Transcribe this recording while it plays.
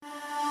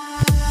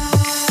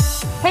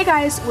Hey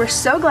guys, we're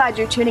so glad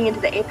you're tuning into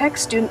the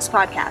Apex Students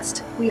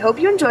Podcast. We hope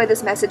you enjoy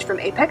this message from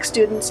Apex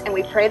students, and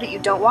we pray that you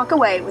don't walk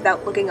away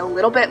without looking a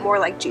little bit more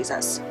like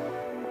Jesus.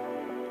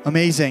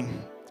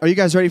 Amazing. Are you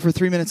guys ready for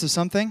 3 minutes of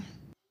something?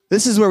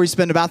 This is where we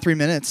spend about 3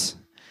 minutes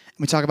and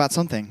we talk about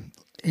something.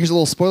 Here's a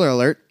little spoiler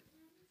alert.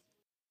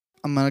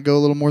 I'm going to go a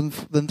little more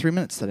than 3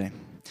 minutes today.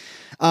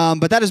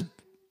 But that is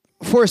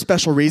for a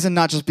special reason,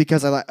 not just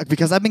because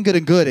I've been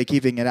good at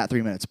keeping it at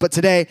 3 minutes. But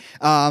today,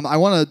 I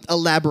want to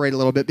elaborate a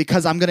little bit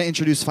because I'm going to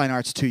introduce fine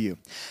arts to you.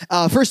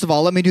 First of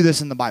all, let me do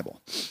this in the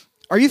Bible.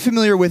 Are you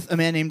familiar with a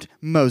man named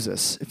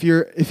Moses? If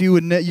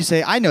you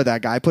say, I know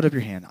that guy, put up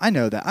your hand. I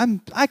know that.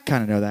 I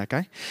kind of know that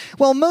guy.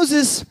 Well,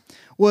 Moses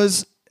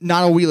was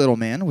not a wee little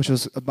man, which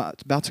was about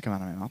to come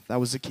out of my mouth. That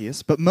was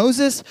Zacchaeus. But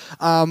Moses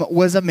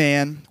was a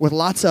man with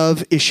lots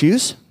of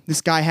issues. This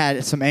guy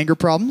had some anger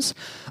problems.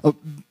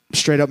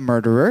 Straight up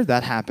murderer,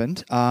 that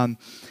happened.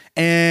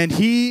 And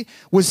he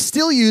was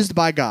still used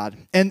by God.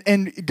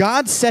 And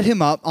God set him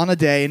up on a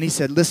day and he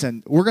said,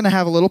 listen, we're going to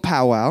have a little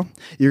powwow.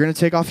 You're going to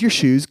take off your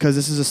shoes because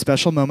this is a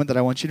special moment that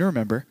I want you to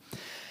remember.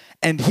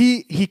 And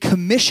he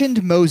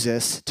commissioned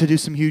Moses to do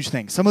some huge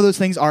things. Some of those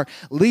things are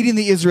leading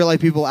the Israelite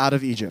people out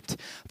of Egypt,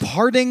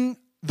 parting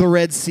the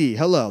Red Sea.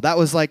 Hello, that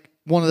was like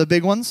one of the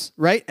big ones,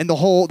 right? And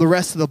the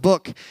rest of the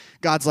book,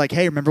 God's like,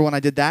 hey, remember when I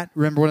did that?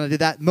 Remember when I did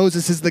that?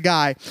 Moses is the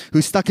guy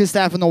who stuck his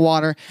staff in the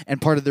water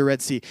and parted the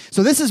Red Sea.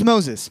 So this is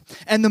Moses.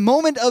 And the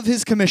moment of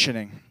his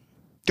commissioning,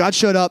 God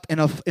showed up in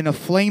a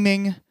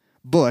flaming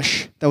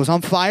bush that was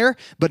on fire,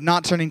 but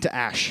not turning to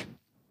ash,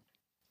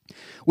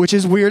 which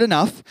is weird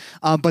enough.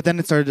 But then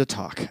it started to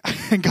talk.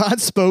 And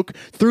God spoke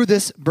through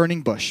this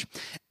burning bush.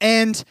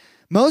 And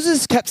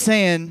Moses kept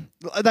saying,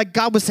 like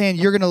God was saying,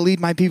 you're going to lead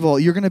my people.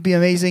 You're going to be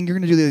amazing. You're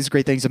going to do these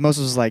great things. And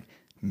Moses was like,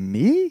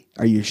 me?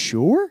 Are you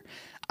sure?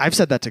 I've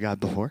said that to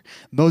God before.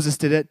 Moses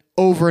did it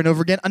over and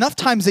over again. Enough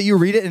times that you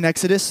read it in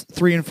Exodus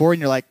 3 and 4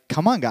 and you're like,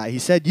 come on, guy. He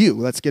said you.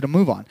 Let's get a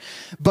move on.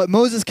 But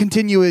Moses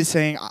continually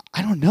saying,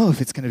 I don't know if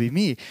it's going to be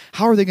me.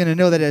 How are they going to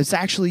know that it's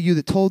actually you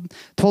that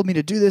told me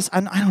to do this?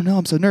 I don't know.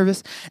 I'm so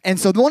nervous. And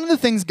so one of the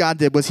things God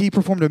did was he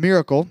performed a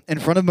miracle in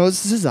front of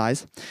Moses'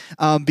 eyes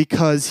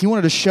because he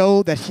wanted to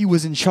show that he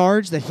was in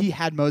charge, that he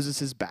had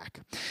Moses' back.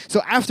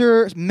 So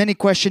after many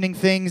questioning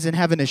things and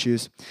having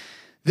issues,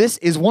 this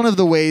is one of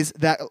the ways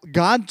that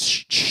God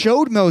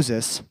showed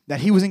Moses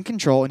that he was in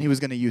control and he was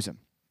going to use him.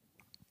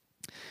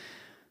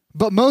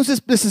 But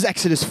Moses, this is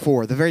Exodus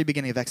 4, the very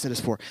beginning of Exodus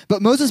 4.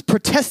 But Moses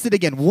protested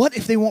again. What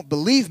if they won't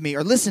believe me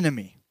or listen to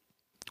me?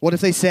 What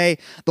if they say,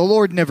 the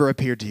Lord never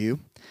appeared to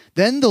you?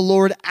 Then the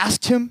Lord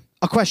asked him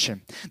a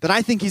question that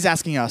I think he's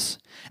asking us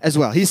as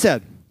well. He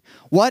said,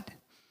 what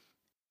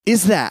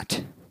is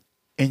that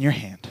in your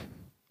hand?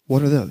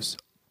 What are those?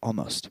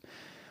 Almost.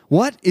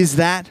 What is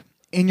that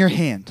in your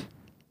hand?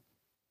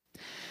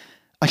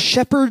 A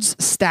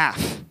shepherd's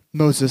staff,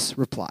 Moses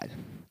replied.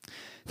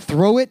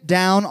 Throw it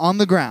down on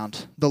the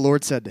ground, the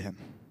Lord said to him.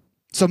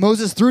 So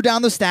Moses threw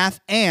down the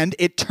staff, and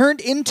it turned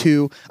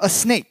into a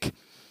snake.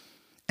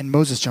 And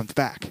Moses jumped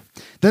back.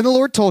 Then the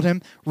Lord told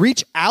him,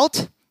 reach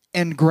out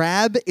and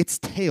grab its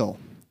tail.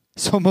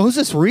 So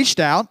Moses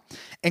reached out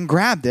and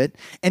grabbed it,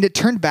 and it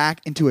turned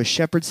back into a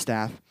shepherd's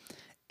staff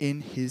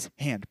in his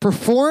hand.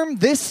 Perform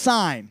this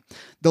sign,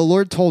 the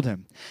Lord told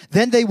him.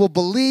 Then they will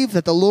believe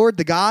that the Lord,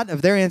 the God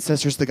of their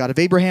ancestors, the God of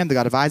Abraham, the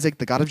God of Isaac,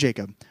 the God of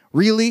Jacob,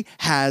 really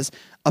has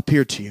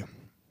appeared to you.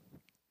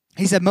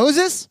 He said,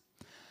 Moses,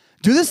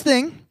 do this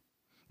thing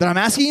that I'm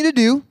asking you to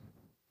do,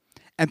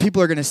 and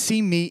people are going to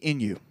see me in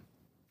you.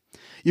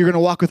 You're going to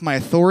walk with my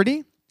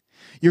authority.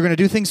 You're going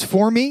to do things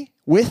for me,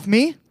 with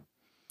me,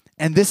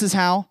 and this is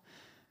how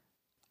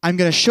I'm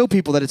going to show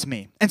people that it's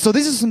me. And so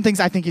these are some things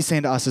I think he's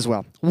saying to us as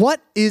well. What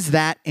is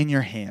that in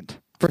your hand?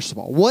 First of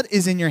all, what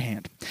is in your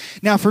hand?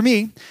 Now, for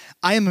me,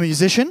 I am a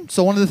musician,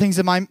 so one of the things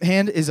in my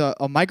hand is a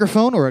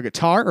microphone or a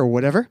guitar or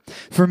whatever.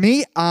 For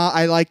me,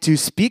 I like to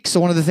speak,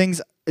 so one of the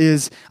things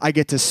is I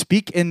get to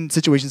speak in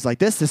situations like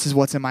this. This is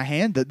what's in my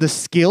hand. The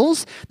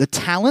skills, the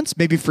talents,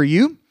 maybe for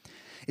you,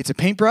 it's a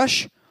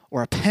paintbrush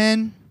or a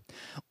pen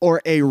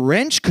or a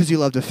wrench because you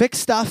love to fix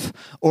stuff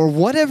or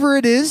whatever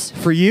it is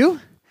for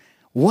you.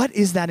 What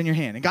is that in your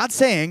hand? And God's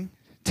saying,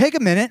 take a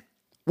minute.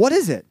 What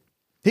is it?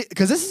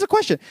 Because this is a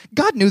question.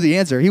 God knew the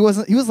answer. He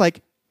was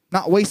like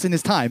not wasting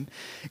his time.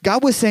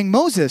 God was saying,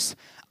 Moses,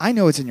 I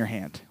know it's in your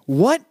hand.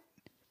 What?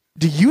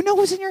 Do you know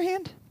what's in your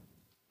hand?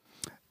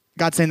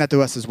 God's saying that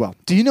to us as well.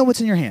 Do you know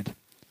what's in your hand?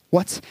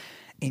 What's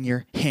in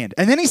your hand?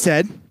 And then he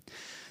said,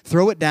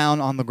 throw it down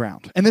on the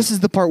ground. And this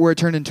is the part where it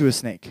turned into a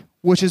snake,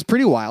 which is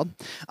pretty wild.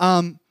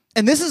 And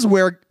this is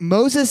where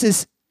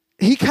Moses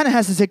he kind of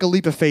has to take a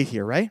leap of faith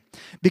here, right?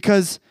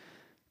 Because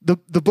the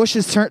bush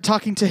is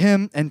talking to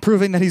him and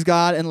proving that he's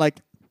God, and like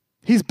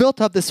he's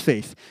built up this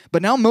faith.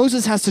 But now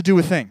Moses has to do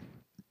a thing.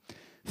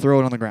 Throw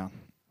it on the ground.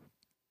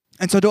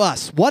 And so to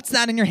us, what's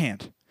that in your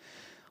hand?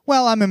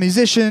 Well, I'm a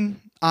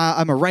musician,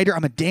 I'm a writer,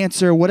 I'm a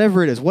dancer,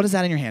 whatever it is. What is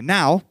that in your hand?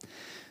 Now,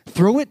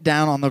 throw it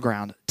down on the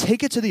ground,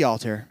 take it to the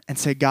altar, and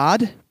say,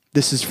 God,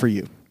 this is for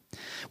you.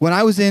 When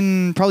I was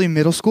in probably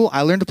middle school,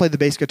 I learned to play the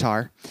bass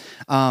guitar.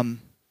 I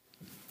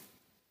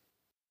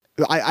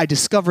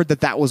discovered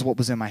that was what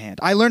was in my hand.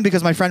 I learned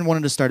because my friend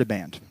wanted to start a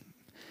band.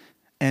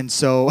 And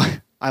so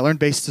I learned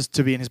bass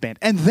to be in his band.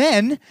 And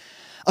then,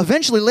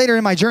 eventually later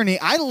in my journey,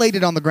 I laid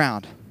it on the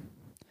ground.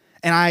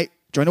 And I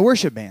joined a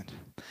worship band.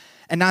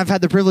 And now I've had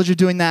the privilege of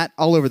doing that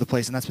all over the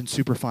place, and that's been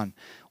super fun.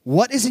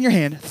 What is in your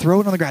hand? Throw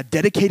it on the ground.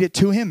 Dedicate it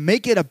to him.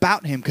 Make it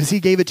about him because he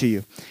gave it to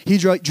you. He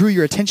drew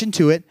your attention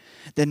to it,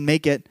 then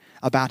make it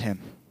about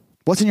him.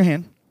 What's in your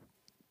hand?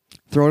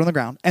 Throw it on the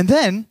ground. And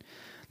then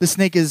the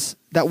snake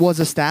that was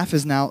a staff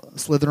is now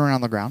slithering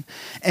around the ground.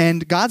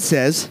 And God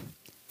says,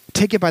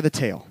 take it by the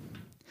tail.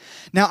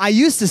 Now, I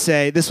used to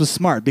say this was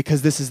smart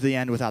because this is the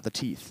end without the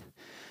teeth.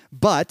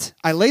 But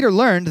I later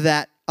learned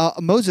that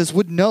Moses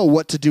would know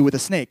what to do with a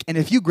snake. And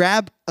if you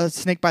grab a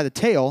snake by the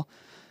tail,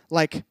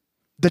 like,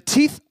 the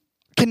teeth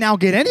can now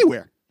get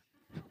anywhere.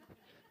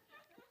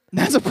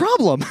 That's a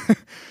problem.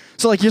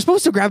 So, like, you're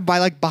supposed to grab by,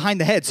 like,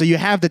 behind the head, so you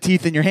have the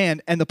teeth in your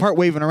hand, and the part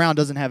waving around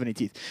doesn't have any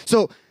teeth.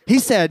 So he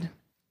said,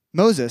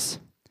 Moses,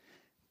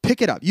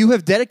 pick it up. You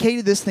have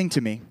dedicated this thing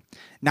to me.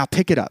 Now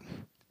pick it up.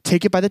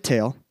 Take it by the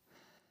tail.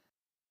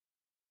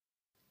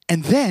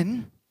 And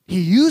then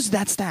he used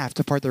that staff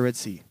to part the Red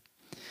Sea.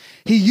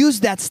 He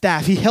used that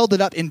staff. He held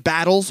it up in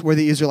battles where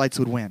the Israelites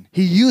would win.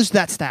 He used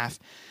that staff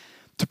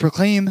to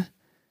proclaim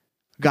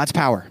God's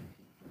power.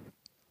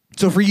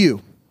 So for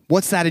you,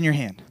 what's that in your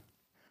hand?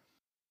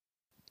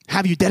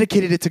 Have you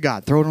dedicated it to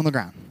God? Throw it on the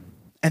ground.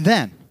 And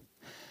then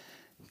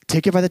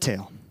take it by the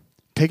tail,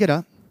 pick it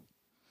up,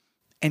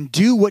 and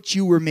do what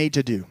you were made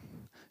to do.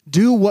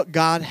 Do what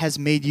God has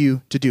made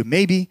you to do.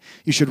 Maybe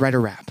you should write a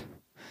rap.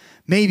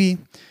 Maybe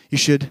you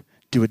should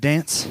do a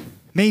dance.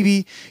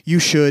 Maybe you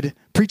should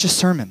preach a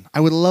sermon. I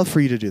would love for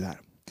you to do that.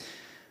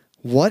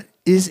 What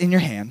is in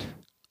your hand?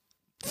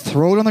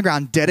 Throw it on the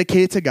ground,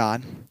 dedicate it to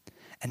God,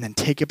 and then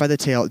take it by the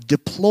tail,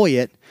 deploy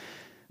it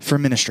for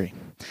ministry.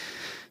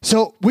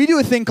 So we do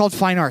a thing called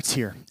fine arts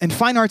here. And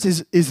fine arts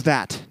is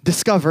that.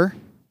 Discover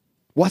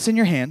what's in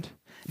your hand,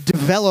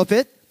 develop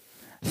it,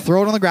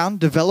 throw it on the ground,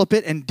 develop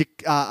it, and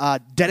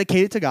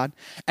dedicate it to God,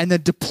 and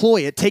then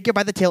deploy it, take it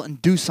by the tail,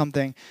 and do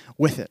something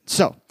with it.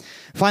 So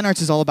fine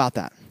arts is all about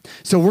that.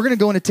 So we're going to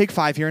go into Take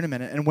 5 here in a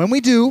minute. And when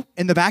we do,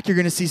 in the back, you're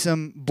going to see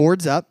some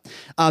boards up.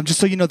 Just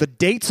so you know, the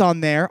dates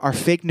on there are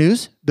fake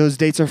news. Those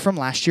dates are from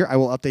last year. I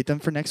will update them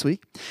for next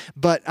week.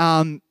 But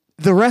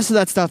the rest of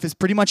that stuff is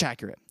pretty much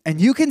accurate.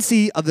 And you can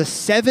see of the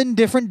 7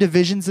 different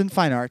divisions in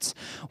fine arts,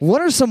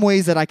 what are some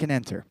ways that I can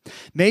enter?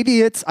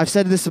 Maybe it's, I've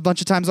said this a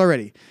bunch of times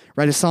already,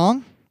 write a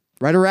song,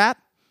 write a rap,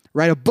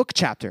 write a book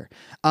chapter,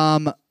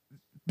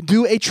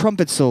 do a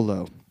trumpet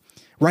solo,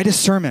 write a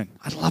sermon.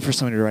 I'd love for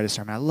somebody to write a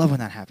sermon. I love when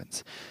that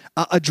happens.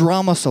 A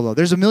drama solo.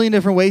 There's a million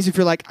different ways. If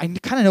you're like, I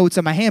kind of know what's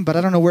in my hand, but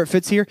I don't know where it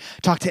fits here,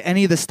 talk to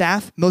any of the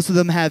staff. Most of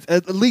them have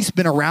at least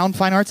been around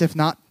fine arts, if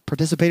not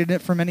participated in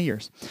it for many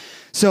years.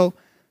 So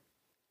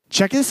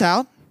check this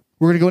out.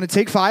 We're going to go into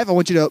Take 5. I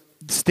want you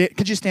to,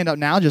 could you stand up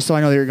now just so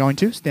I know that you're going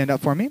to? Stand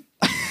up for me.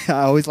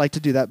 I always like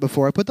to do that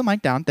before I put the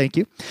mic down. Thank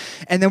you.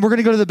 And then we're going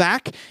to go to the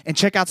back and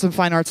check out some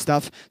fine art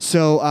stuff.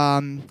 So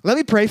let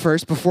me pray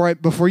first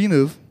before you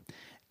move,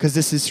 because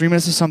this is 3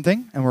 minutes of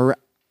something, and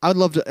I would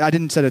love to, I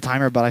didn't set a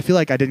timer, but I feel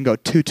like I didn't go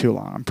too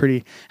long. I'm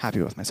pretty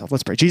happy with myself.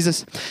 Let's pray.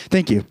 Jesus,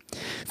 thank you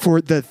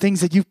for the things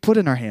that you've put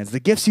in our hands,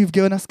 the gifts you've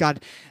given us.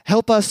 God,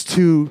 help us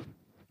to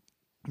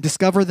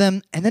discover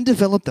them and then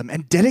develop them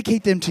and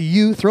dedicate them to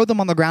you, throw them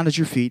on the ground at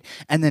your feet,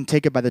 and then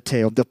take it by the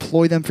tail.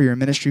 Deploy them for your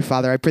ministry,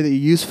 Father. I pray that you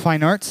use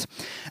fine arts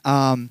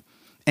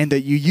and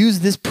that you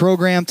use this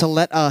program to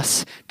let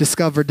us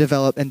discover,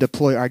 develop, and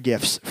deploy our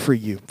gifts for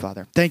you,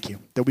 Father. Thank you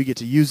that we get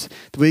to use,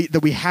 that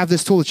we have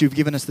this tool, that you've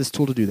given us this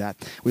tool to do that.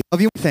 We love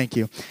you. Thank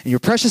you. In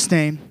your precious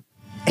name,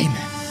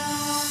 amen.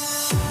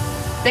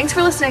 Thanks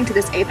for listening to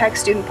this Apex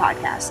Student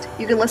Podcast.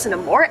 You can listen to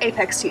more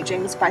Apex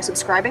teachings by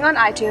subscribing on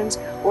iTunes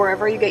or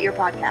wherever you get your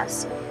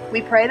podcasts.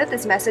 We pray that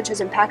this message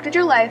has impacted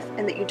your life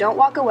and that you don't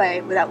walk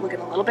away without looking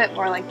a little bit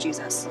more like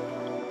Jesus.